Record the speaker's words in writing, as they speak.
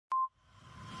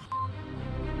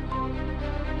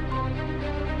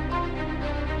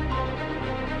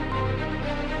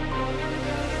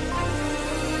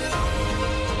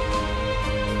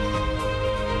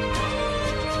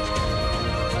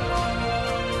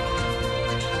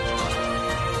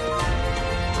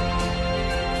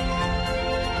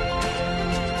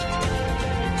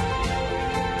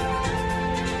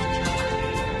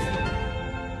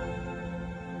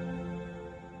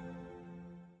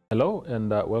Hello and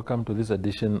welcome to this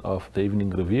edition of the Evening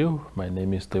Review. My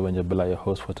name is Tewanja Bela, your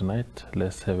host for tonight.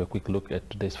 Let's have a quick look at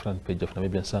today's front page of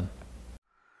Namibian Sun.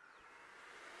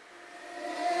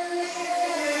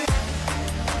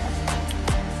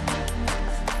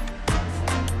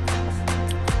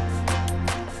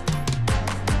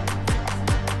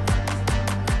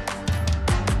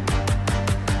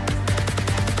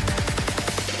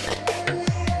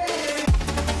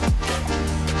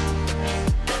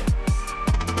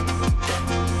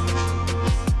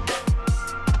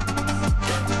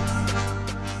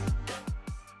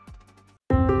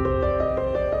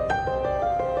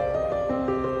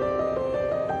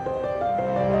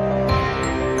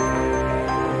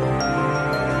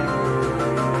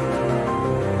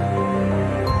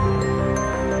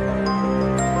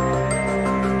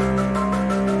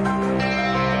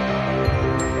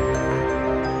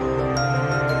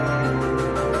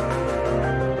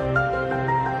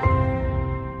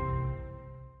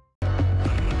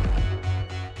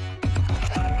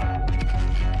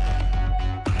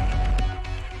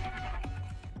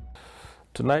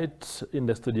 Tonight in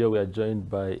the studio we are joined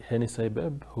by Henny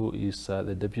Seibeb, who is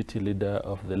the deputy leader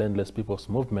of the Landless People's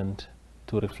Movement,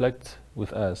 to reflect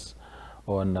with us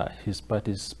on his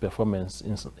party's performance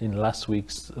in last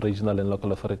week's regional and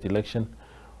local authority election,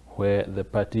 where the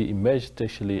party emerged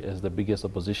actually as the biggest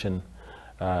opposition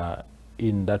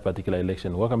in that particular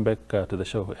election. Welcome back to the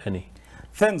show, Henny.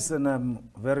 Thanks, and I'm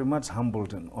very much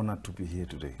humbled and honored to be here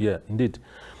today. Yeah, indeed.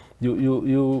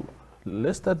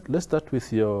 Let's start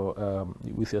with your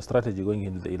strategy going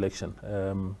into the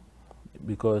election,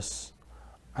 because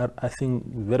I think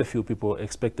very few people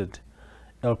expected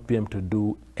LPM to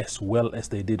do as well as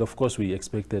they did. Of course, we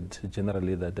expected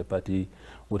generally that the party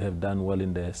would have done well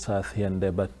in the south here and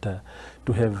there, but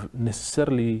to have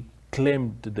necessarily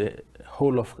claimed the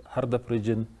whole of Hardap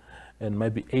region and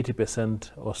maybe 80%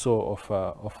 or so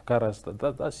of Karas,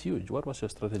 that's huge. What was your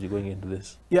strategy going into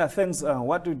this? Yeah, thanks.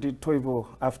 What we did, Toivo,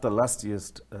 after last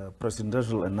year's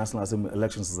presidential and national assembly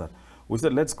elections is that we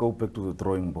said, let's go back to the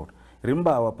drawing board. Remember,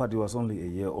 our party was only a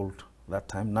year old that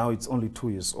time. Now it's only 2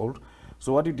 years old.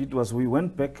 So what we did was we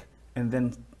went back and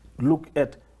then looked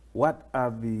at what are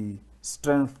the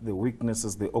strengths, the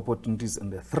weaknesses, the opportunities,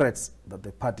 and the threats that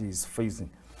the party is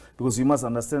facing. Because you must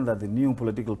understand that the new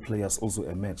political players also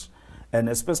emerged. And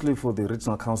especially for the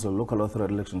regional council, local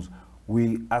authority elections,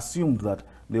 we assumed that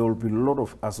there will be a lot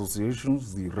of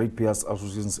associations, the ratepayers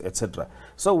associations, etc.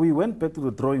 So we went back to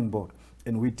the drawing board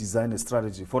and we designed a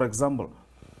strategy. For example,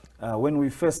 when we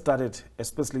first started,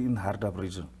 especially in Hardap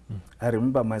region, I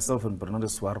remember myself and Bernardo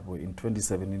Swarbo in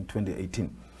 2017,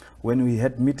 2018, when we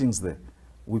had meetings there,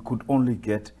 we could only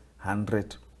get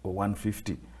 100 or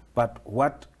 150. But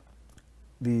what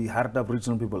the Hardap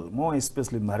regional people, more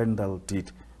especially Marendal,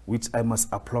 did, which I must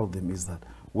applaud them, is that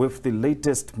with the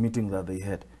latest meeting that they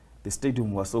had, the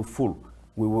stadium was so full,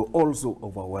 we were also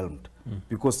overwhelmed.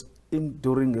 Because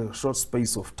during a short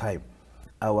space of time,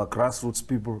 our grassroots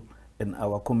people and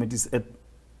our committees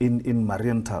in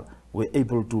Marienthal were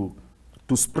able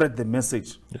to spread the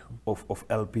message of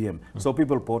LPM. So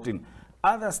people bought in.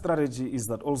 Other strategy is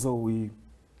that also we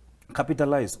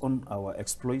capitalize on our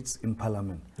exploits in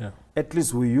Parliament. At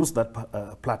least we use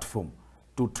that platform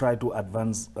to try to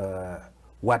advance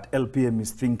what LPM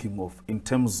is thinking of in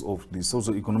terms of the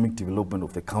socio-economic development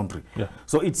of the country.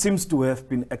 So it seems to have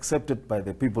been accepted by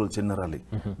the people generally,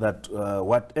 that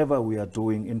whatever we are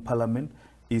doing in Parliament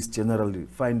is generally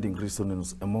finding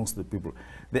resonance amongst the people.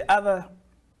 The other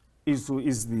issue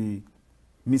is the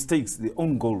mistakes, the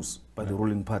own goals by the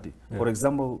ruling party. For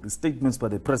example, the statements by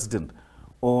the president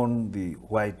on the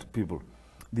white people,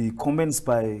 the comments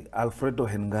by Alfredo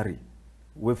Hengari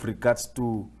with regards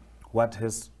to what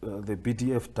has the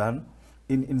BDF done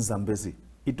in Zambezi.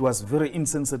 It was very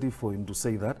insensitive for him to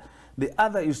say that. The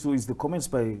other issue is the comments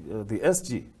by the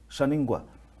SG, Shaningwa.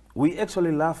 We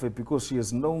actually laugh at because she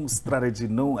has no strategy,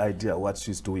 no idea what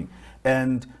she's doing.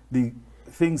 And the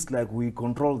things like we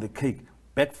control the cake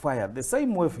backfired. The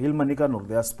same with Hilma Nikanor,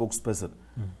 their spokesperson.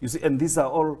 You see, and these are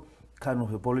all kind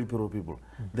of a Politburo people.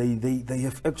 They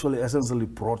have actually essentially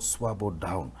brought Swabo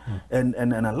down. And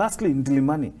lastly,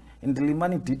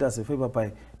 Ndilimani did us a favor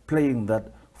by playing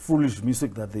that foolish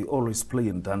music that they always play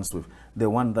and dance with. The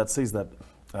one that says that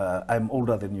I'm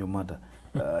older than your mother,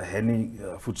 Henny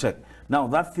Fuchek. Now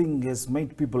that thing has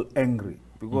made people angry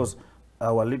because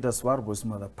our leader Swarbo's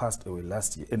mother passed away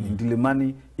last year, and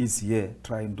Ndilimani is here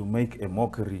trying to make a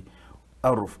mockery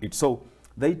out of it. So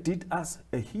they did us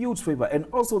a huge favor, and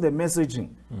also the messaging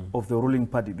of the ruling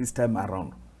party this time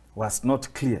around was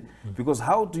not clear. Because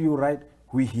how do you write,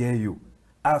 "We hear you,"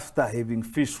 after having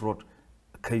fish rot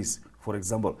case for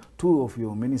example, 2 of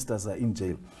your ministers are in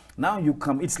jail. Now you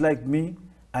come, it's like me,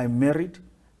 I'm married,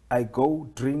 I go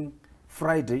drink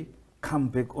Friday, come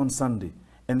back on Sunday.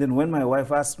 And then when my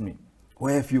wife asks me,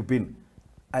 where have you been?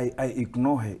 I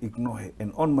ignore her.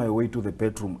 And on my way to the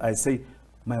bedroom, I say,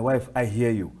 my wife, I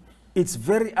hear you. It's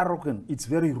very arrogant. It's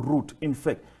very rude. In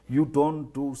fact, you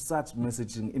don't do such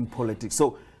messaging in politics.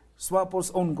 So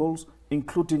SWAPO's own goals,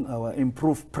 including our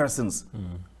improved presence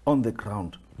on the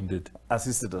ground, indeed,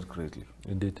 assisted us greatly.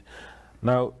 Indeed.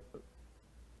 Now,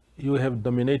 you have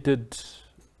dominated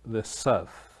the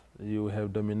South. You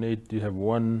have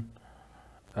won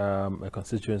a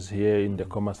constituency here in the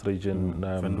Commerce region,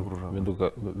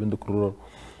 Windhoek Rural,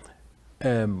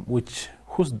 that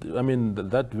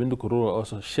Windhoek Rural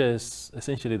also shares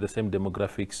essentially the same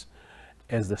demographics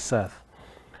as the South.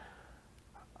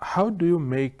 How do you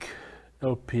make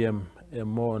LPM a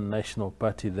more national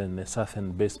party than a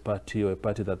Southern-based party or a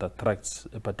party that attracts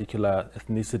a particular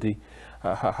ethnicity?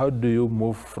 How do you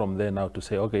move from there now to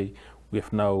say, okay, we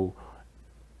have now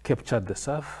captured the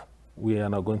South, we are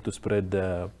now going to spread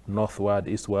northward,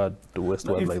 eastward, to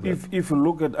westward like that? If you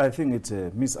look at, I think it's a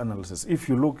misanalysis. If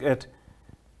you look at,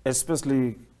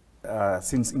 especially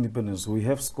since independence, we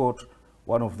have scored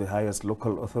one of the highest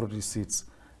local authority seats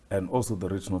and also the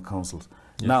regional councils.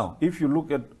 Yes. Now, if you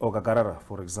look at Okakarara,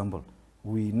 for example,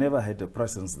 we never had a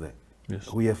presence there.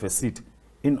 Yes. We have a seat.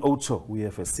 In Ocho, we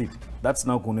have a seat. That's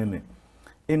now Kunene.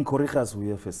 In Korikas, we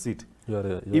have a seat. You're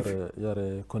a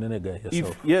Kunene guy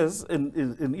yourself. Yes, and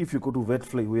if you go to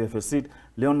Wetfley, we have a seat.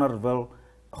 Leonardville,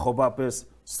 Hobapes,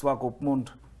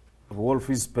 Swakopmund,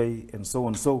 Wolfies Bay, and so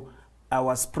on. So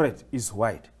our spread is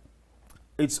wide.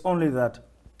 It's only that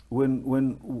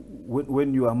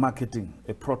when you are marketing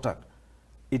a product,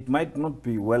 it might not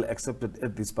be well accepted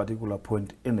at this particular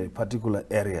point in a particular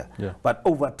area. Yeah. But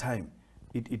over time,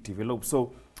 it develops.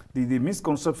 So the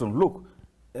misconception, look,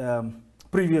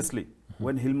 previously,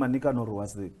 when Hilma Nikanor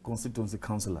was the constituency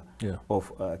councillor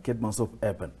of Keetmanshoop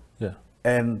Urban,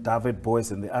 and David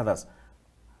Boyce and the others,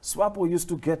 SWAPO used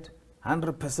to get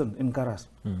 100% in Karas.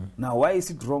 Now, why is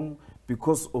it wrong?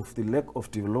 Because of the lack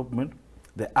of development,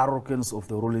 the arrogance of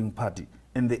the ruling party,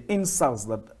 and the insults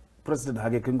that President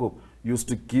Hage Geingob used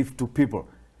to give to people.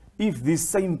 If these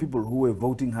same people who were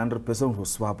voting 100% for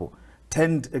SWAPO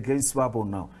turned against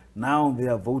SWAPO now they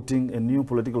are voting a new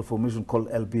political formation called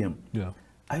LPM. Yeah.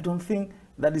 I don't think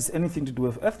that is anything to do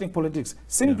with ethnic politics.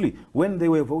 Simply, when they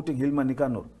were voting Hilma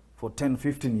Nikanor for 10,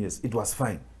 15 years, it was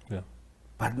fine. Yeah.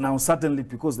 But now suddenly,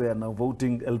 because they are now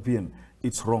voting LPM,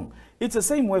 it's wrong. It's the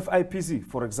same with IPC,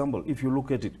 for example, if you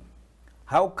look at it.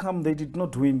 How come they did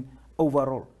not win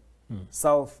overall?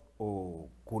 South or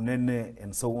Kunene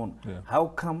and so on. Yeah. How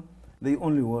come they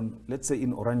only won, let's say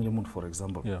in Oranjemund, for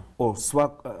example, or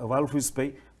Walvis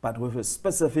Bay, but with a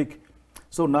specific.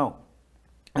 So now,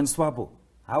 and SWAPO,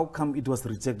 how come it was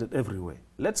rejected everywhere?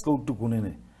 Let's go to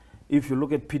Kunene. If you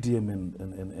look at PDM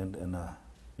and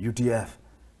UDF,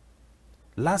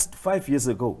 last 5 years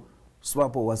ago,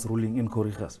 SWAPO was ruling in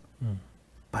Korikas.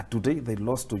 But today they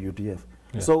lost to UDF.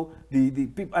 Yeah. So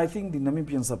I think the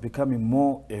Namibians are becoming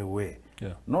more aware,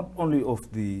 not only of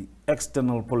the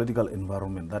external political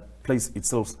environment that plays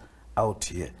itself out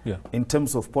here, in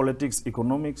terms of politics,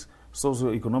 economics,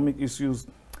 socio-economic issues.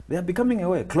 They are becoming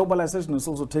aware. Globalization is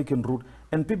also taking root,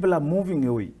 and people are moving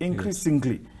away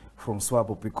increasingly from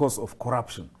SWAPO because of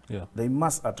corruption. They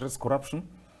must address corruption,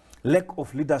 lack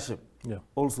of leadership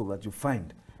also that you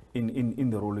find in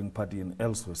the ruling party and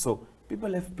elsewhere. So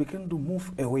people have begun to move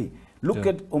away. Look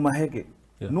at Omaheke.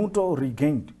 Nuto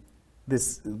regained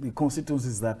the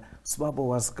constituencies that SWAPO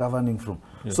was governing from.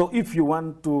 So if you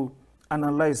want to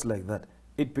analyze like that,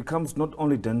 it becomes not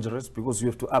only dangerous because you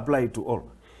have to apply it to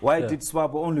all. Why did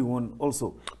SWAPO only won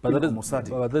also? But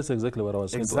that's exactly what I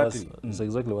was going to ask. That's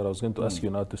exactly what I was going to ask you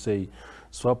now, to say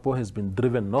SWAPO has been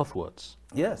driven northwards.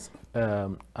 Yes.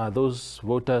 Are those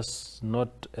voters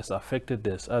not as affected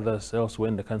as others elsewhere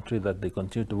in the country that they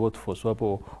continue to vote for SWAPO?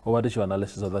 Or what is your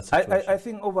analysis of that situation? I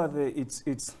think over there it's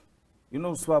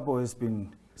SWAPO has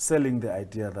been selling the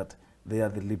idea that they are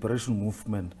the liberation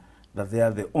movement, that they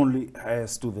are the only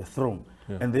heirs to the throne.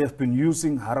 And they have been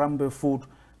using Harambe food,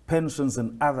 pensions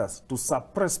and others to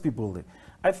suppress people there.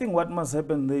 I think what must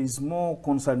happen there is more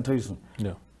concentration.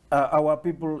 Our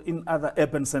people in other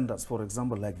urban centers, for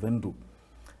example, like Vendu,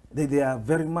 they are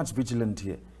very much vigilant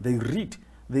here. They read.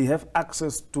 They have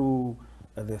access to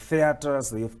the theaters.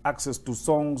 They have access to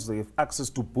songs. They have access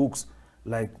to books.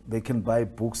 Like they can buy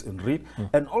books and read.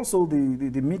 And also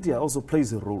the media also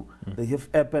plays a role. They have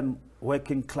urban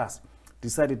working class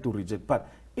decided to reject. But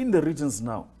in the regions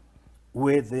now,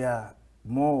 where they are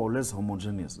more or less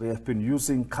homogeneous, they have been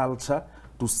using culture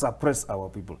to suppress our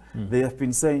people. They have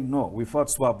been saying, no, we fought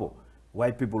SWAPO,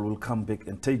 white people will come back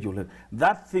and take your land.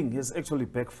 That thing has actually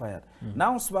backfired.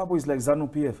 Now SWAPO is like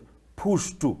ZANU-PF,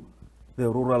 pushed to the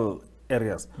rural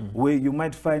areas where you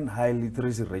might find high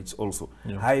literacy rates also,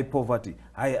 high poverty,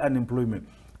 high unemployment,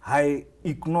 high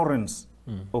ignorance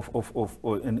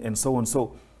and so on.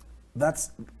 So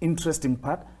that's interesting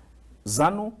part.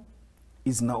 ZANU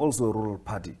is now also a rural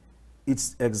party.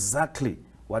 It's exactly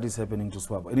what is happening to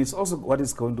SWAPO. And it's also what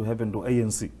is going to happen to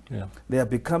ANC.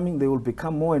 They will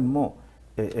become more and more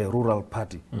a rural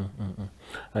party.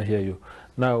 I hear you.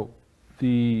 Now,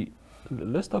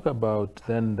 let's talk about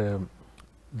then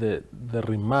the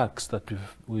remarks that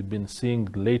we've been seeing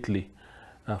lately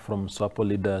from SWAPO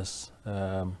leaders.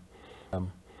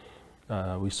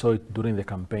 We saw it during the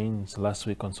campaigns last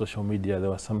week on social media.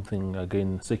 There was something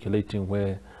again circulating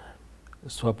where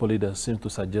SWAPO leaders seem to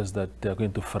suggest that they are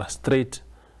going to frustrate.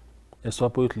 A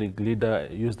SWAPO youth league leader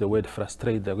used the word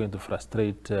frustrate. They're going to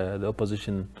frustrate the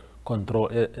opposition control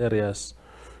areas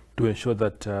to ensure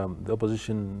that the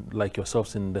opposition, like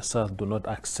yourselves in the South, do not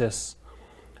access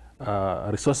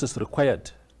resources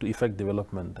required to effect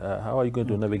development. How are you going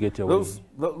to navigate your way?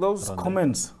 Those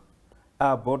comments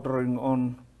are bordering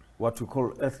on what we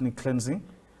call ethnic cleansing.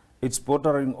 It's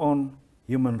bordering on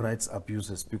human rights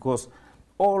abuses, because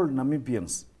all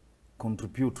Namibians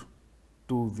contribute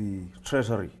to the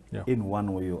treasury in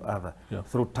one way or other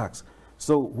through tax.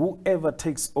 So whoever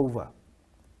takes over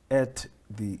at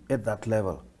that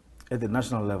level, at the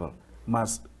national level,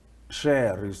 must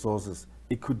share resources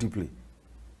equitably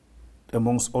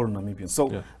amongst all Namibians.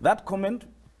 So that comment,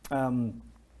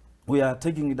 we are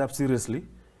taking it up seriously.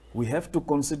 We have to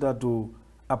consider to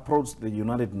approach the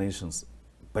United Nations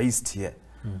based here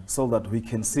so that we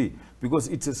can see, because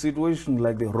it's a situation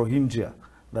like the Rohingya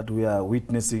that we are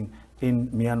witnessing in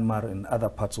Myanmar and other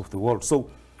parts of the world. So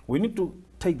we need to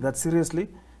take that seriously,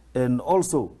 and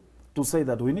also to say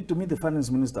that we need to meet the finance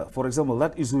minister. For example,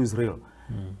 that issue is real.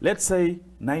 Let's say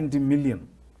 90 million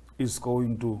is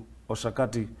going to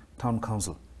Oshakati Town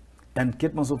Council and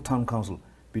Keetmanshoop Town Council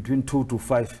between 2 to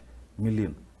 5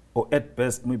 million, or at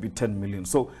best maybe 10 million.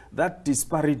 So that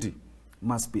disparity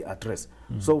must be addressed.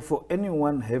 So for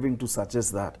anyone having to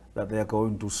suggest that they are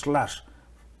going to slash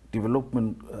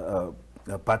development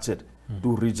budget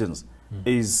to regions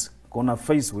is gonna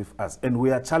face with us. And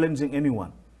we are challenging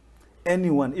anyone,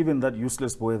 even that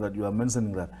useless boy that you are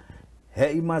mentioning, that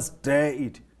he must dare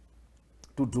it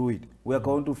to do it. We are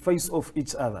going to face off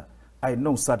each other. I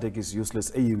know SADC is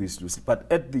useless, AU is useless, but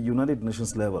at the United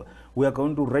Nations level, we are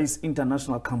going to raise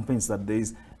international campaigns that there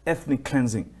is ethnic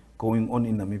cleansing going on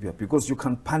in Namibia, because you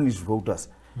can punish voters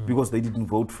because they didn't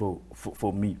vote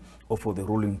for me or for the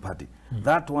ruling party.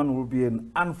 That one will be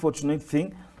an unfortunate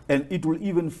thing, and it will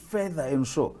even further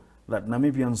ensure that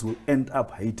Namibians will end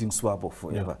up hating SWAPO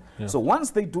forever. So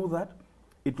once they do that,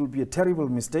 it will be a terrible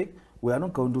mistake. We are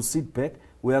not going to sit back.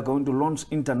 We are going to launch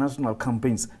international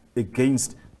campaigns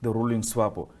against the ruling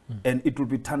SWAPO, and it will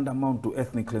be tantamount to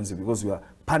ethnic cleansing, because you are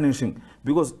punishing.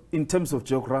 Because in terms of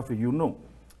geography, you know,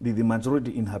 the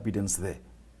majority inhabitants there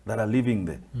that are living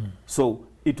there. So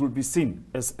it will be seen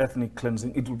as ethnic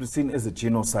cleansing. It will be seen as a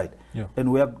genocide.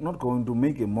 And we are not going to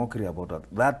make a mockery about that.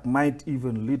 That might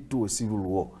even lead to a civil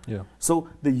war. So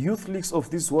the youth leagues of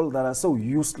this world that are so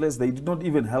useless, they did not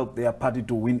even help their party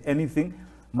to win anything,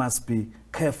 must be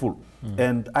careful.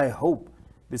 And I hope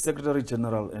the Secretary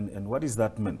General and what is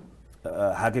that man,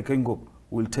 Hage Kengo,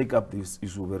 will take up this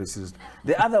issue very seriously.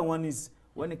 The other one is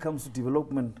when it comes to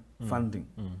development funding.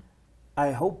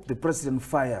 I hope the president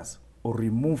fires or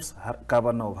removes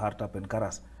Governor of Hartap and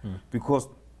Karas, because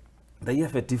they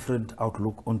have a different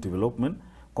outlook on development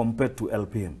compared to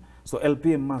LPM. So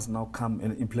LPM must now come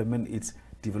and implement its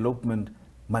development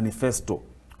manifesto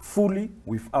fully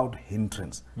without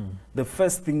hindrance. The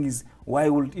first thing is, why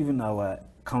would even our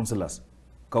councillors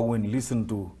go and listen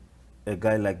to a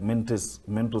guy like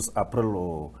Mentos April,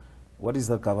 or what is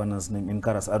the governor's name in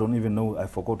Karas? I don't even know, I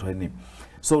forgot her name.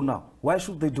 So now, why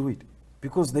should they do it?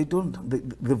 Because they don't,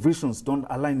 the visions don't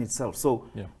align itself. So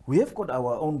we have got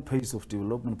our own pace of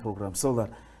development program, so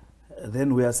that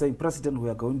then we are saying, President, we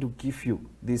are going to give you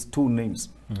these two names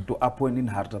to appoint in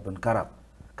Hartap and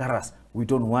Karas. We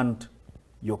don't want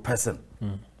your person.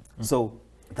 So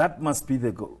that must be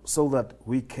the goal, so that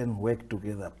we can work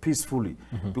together peacefully.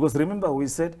 Because remember, we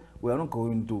said we are not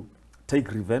going to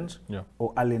take revenge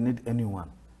or alienate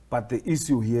anyone. But the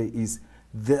issue here is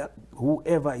that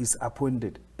whoever is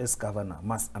appointed as governor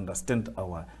must understand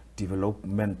our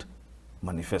development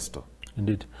manifesto.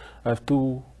 Indeed. I have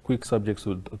two quick subjects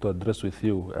to address with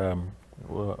you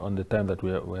on the time that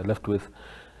we're left with.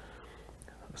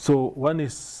 So one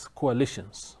is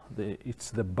coalitions.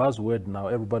 It's the buzzword now.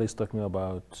 Everybody's talking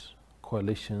about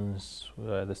coalitions.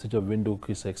 The city of Windhoek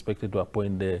is expected to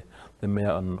appoint the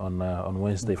mayor on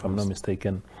Wednesday, if I'm not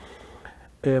mistaken.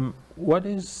 What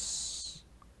is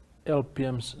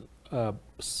LPM's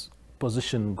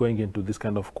position going into this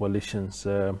kind of coalitions,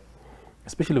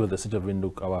 especially with the city of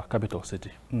Windhoek, our capital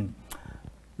city?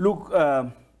 Look,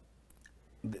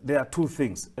 there are two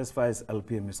things as far as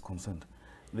LPM is concerned.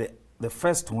 The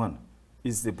first one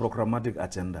is the programmatic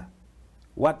agenda.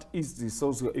 What is the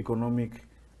socio-economic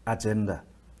agenda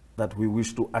that we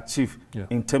wish to achieve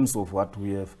in terms of what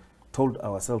we have told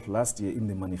ourselves last year in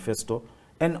the manifesto,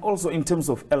 and also in terms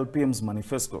of LPM's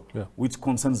manifesto, which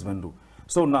concerns Windhoek.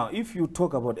 So now, if you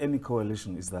talk about any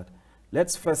coalition, is that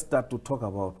let's first start to talk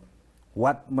about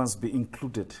what must be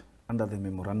included under the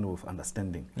Memorandum of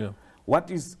Understanding. What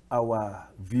is our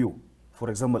view? For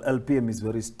example, LPM is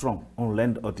very strong on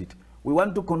land audit. We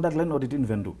want to conduct land audit in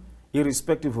Windhoek,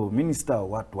 irrespective of minister or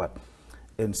what.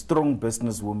 And strong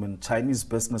businesswomen, Chinese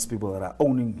business people that are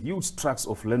owning huge tracts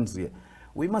of lands here.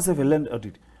 We must have a land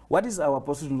audit. What is our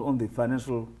position on the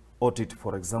financial audit,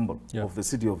 for example, of the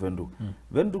city of Windhoek?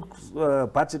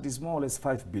 Windhoek's budget is more or less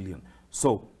 5 billion.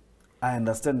 So I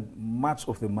understand much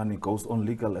of the money goes on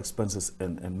legal expenses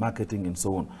and marketing and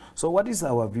so on. So what is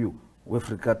our view with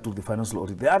regard to the financial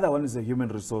audit? The other one is the human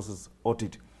resources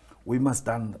audit. We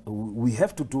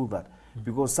have to do that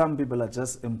because some people are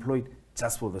just employed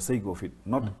just for the sake of it,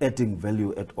 not adding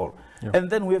value at all. And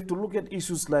then we have to look at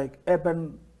issues like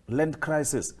urban land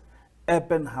crisis,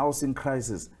 urban housing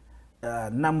crisis,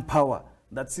 NAM-power,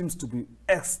 that seems to be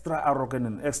extra arrogant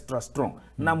and extra strong.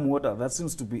 NAM-water, that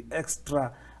seems to be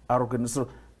extra arrogant. So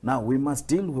now we must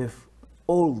deal with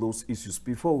all those issues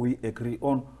before we agree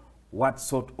on what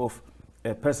sort of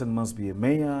a person must be a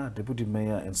mayor, deputy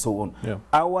mayor, and so on.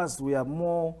 Ours, we are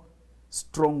more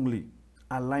strongly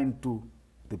aligned to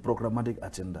the programmatic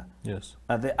agenda.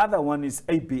 The other one is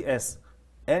ABS,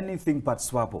 anything but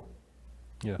SWAPO.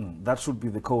 That should be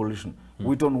the coalition.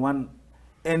 We don't want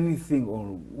anything,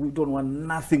 or we don't want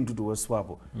nothing to do with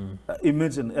SWAPO.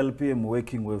 Imagine LPM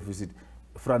working with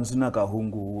Francina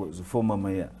Kahungu, who was a former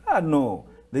mayor. No,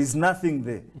 there is nothing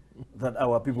there that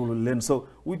our people will learn. So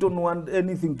we don't want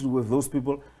anything to do with those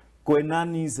people,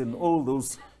 Koenanis and all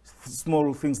those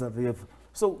small things that they have.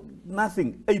 So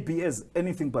nothing, ABS,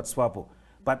 anything but SWAPO.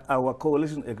 But our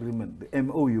coalition agreement, the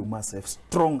MOU, must have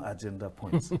strong agenda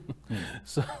points.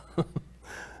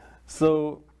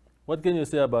 So what can you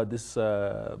say about this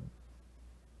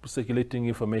circulating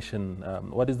information?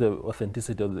 What is the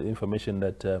authenticity of the information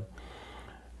that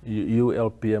you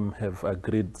LPM have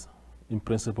agreed in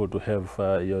principle to have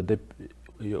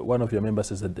one of your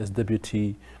members as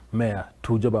deputy mayor,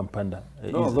 Tujo Bampanda?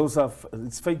 No,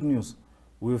 it's fake news.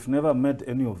 We've never met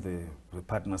any of the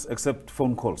partners except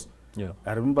phone calls.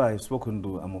 I remember I've spoken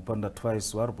to Amopanda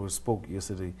twice. Warbo spoke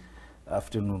yesterday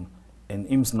afternoon, and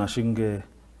Ims Nashinge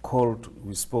called,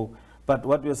 we spoke. But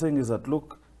what we're saying is that,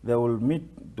 look, they will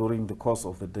meet during the course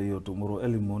of the day or tomorrow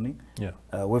early morning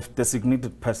with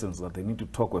designated persons that they need to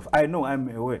talk with. I know, I'm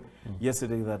aware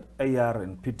yesterday that AR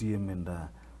and PTM and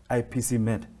IPC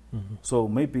met. So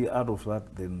maybe out of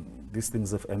that, then these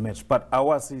things have emerged. But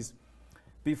ours is,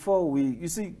 before we, you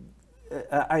see,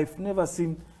 I've never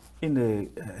seen in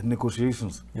the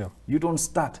negotiations, you don't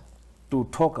start to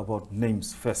talk about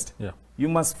names first. You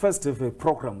must first have a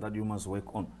program that you must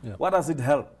work on. What does it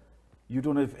help? You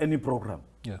don't have any program.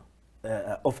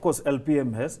 Of course,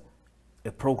 LPM has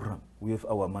a program. We have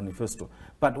our manifesto.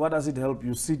 But what does it help?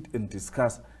 You sit and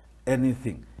discuss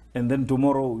anything, and then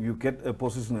tomorrow you get a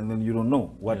position, and then you don't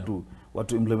know what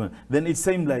to implement. Then it's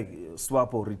same like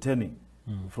swap or returning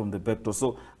from the back door.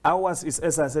 So ours is,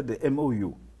 as I said, the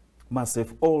MOU must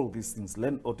have all these things: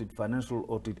 land audit, financial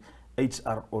audit,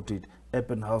 HR audit,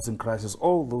 urban housing crisis.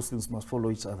 All those things must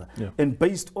follow each other. And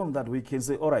based on that, we can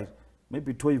say, all right,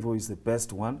 maybe Toivo is the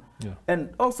best one.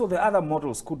 And also the other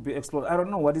models could be explored. I don't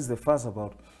know what is the fuss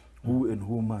about who and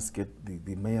who must get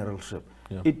the mayoralship.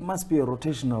 It must be a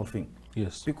rotational thing.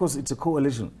 Because it's a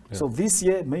coalition. So this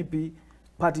year, maybe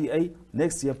Party A,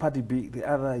 next year Party B, the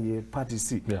other year Party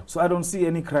C. So I don't see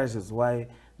any crisis why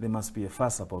there must be a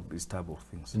fuss about these type of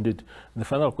things. Indeed. The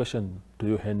final question to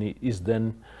you, Henny, is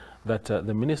then that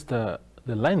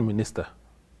the line minister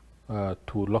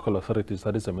to local authorities,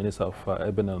 that is the Minister of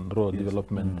Urban and Rural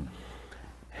Development,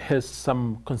 has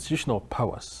some constitutional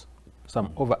powers,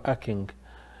 some overarching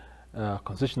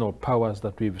constitutional powers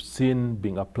that we've seen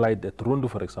being applied at Rundu,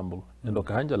 for example, and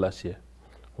Okahanja last year,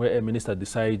 where a minister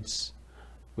decides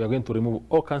we are going to remove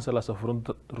all councillors of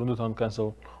Rundu Town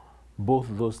Council, both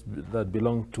those that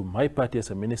belong to my party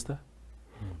as a minister,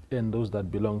 and those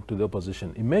that belong to the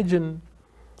opposition. Imagine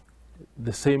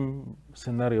the same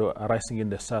scenario arising in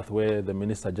the south, where the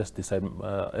minister just decides,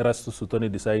 Erastus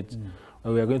Sutoni decides,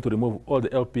 we are going to remove all the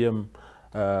LPM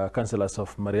councillors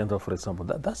of Mariental, for example.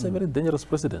 That's a very dangerous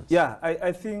precedent. Yeah,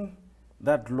 I think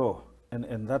that law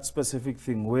and that specific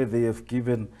thing where they have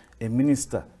given a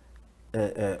minister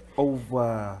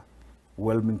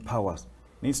overwhelming powers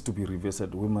needs to be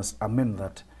revisited. We must amend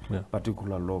that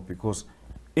particular law, because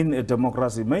in a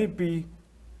democracy, maybe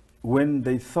when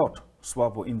they thought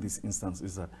SWAPO in this instance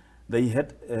is that they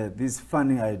had this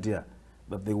funny idea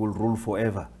that they will rule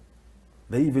forever.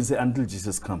 They even say until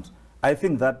Jesus comes. I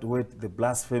think that word, the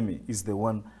blasphemy, is the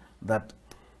one that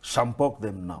shampok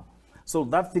them now. So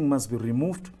that thing must be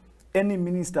removed. Any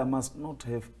minister must not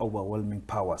have overwhelming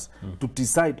powers to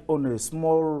decide on a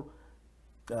small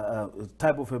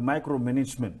type of a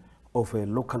micromanagement of a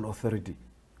local authority.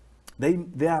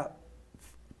 Their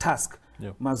task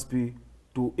must be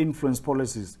to influence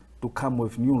policies, to come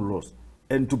with new laws,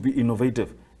 and to be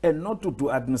innovative, and not to do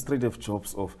administrative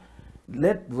jobs of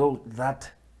let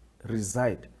that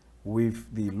reside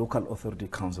with the local authority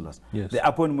councillors. Yes. The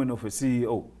appointment of a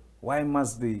CEO. Why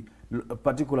must the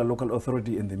particular local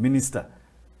authority and the minister,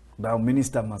 now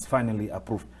minister must finally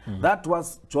approve? That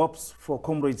was jobs for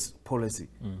comrades policy.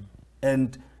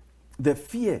 And the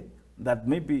fear that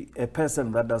maybe a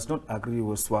person that does not agree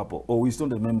with SWAPO or is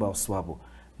not a member of SWAPO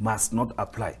must not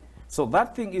apply. So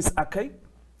that thing is archaic.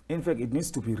 In fact, it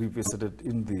needs to be revisited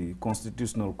in the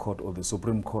Constitutional Court or the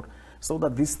Supreme Court, so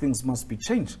that these things must be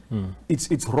changed.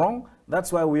 It's wrong.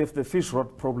 That's why we have the fish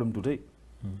rot problem today.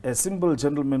 A simple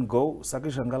gentleman Saki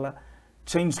Shangala,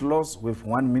 changed laws with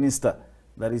one minister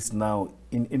that is now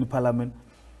in parliament,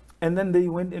 and then they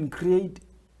went and create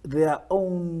their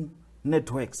own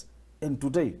networks. And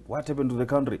today, what happened to the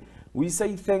country? We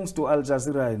say thanks to Al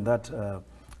Jazeera and that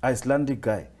Icelandic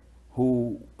guy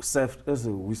who served as a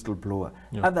whistleblower.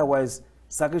 Otherwise,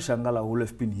 Saki Shangala would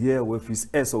have been here with his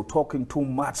SO talking too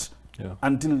much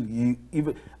until he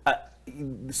even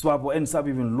SWAPO ends up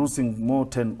even losing more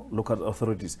 10 local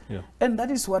authorities. And that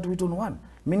is what we don't want.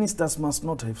 Ministers must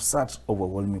not have such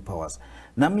overwhelming powers.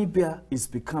 Namibia is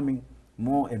becoming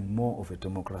more and more of a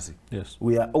democracy.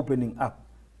 We are opening up.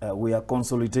 We are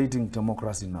consolidating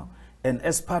democracy now. And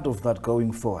as part of that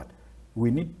going forward, we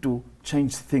need to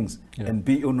change things and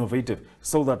be innovative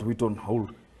so that we don't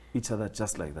hold each other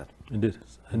just like that. Indeed.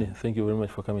 Henny, thank you very much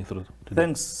for coming through today.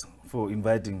 Thanks for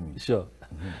inviting me. Sure.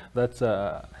 That's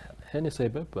Henny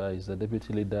Seibeb is the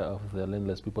deputy leader of the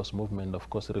Landless People's Movement, of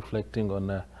course, reflecting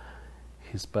on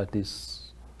his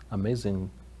party's amazing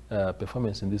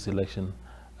performance in this election,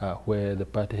 where the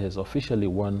party has officially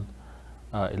won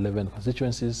 11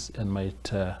 constituencies and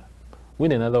might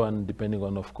win another one, depending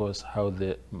on, of course, how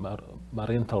the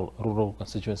Mariental rural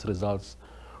constituency results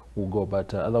will go.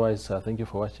 But otherwise, thank you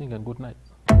for watching and good night.